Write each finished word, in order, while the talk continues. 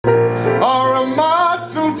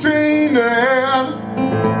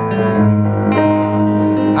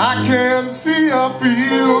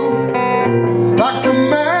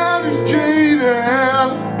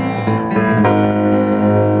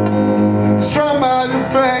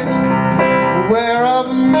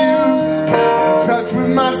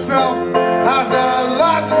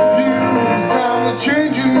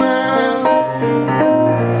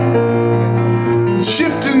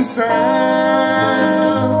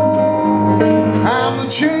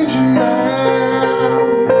changing now,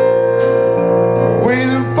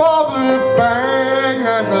 waiting for the bang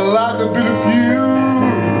as I light the bit of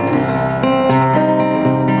fuse.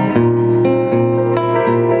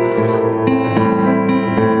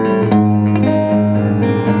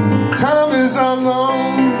 Time is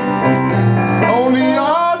unknown, only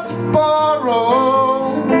yours to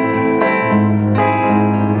borrow.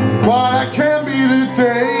 What I can be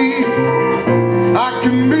today, I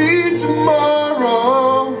can be tomorrow.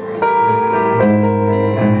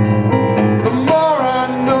 The more I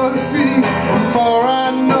know, see, the more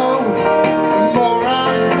I know, the more I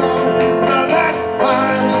know, the less I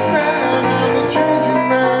understand. I'm the changing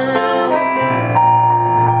now,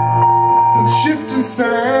 and shifting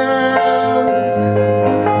sound.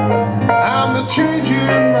 I'm the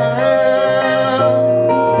changing man,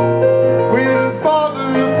 waiting for the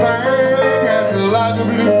bang as I light the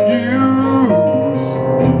bit of fuse.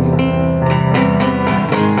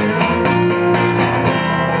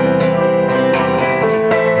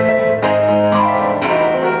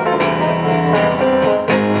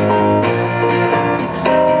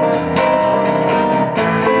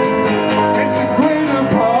 It's a greater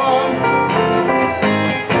part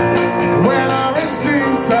when our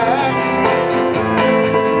instincts act,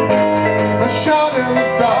 a shot in the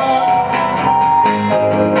dark,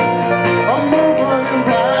 a movement in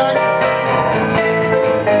black.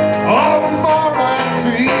 Oh, the more I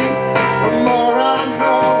see, the more I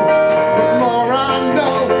know, the more I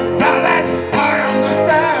know, the less I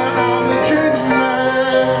understand. I'm the changing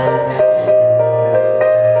man,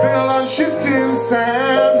 built on shifting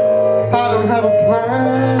sand. I don't have a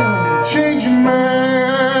plan.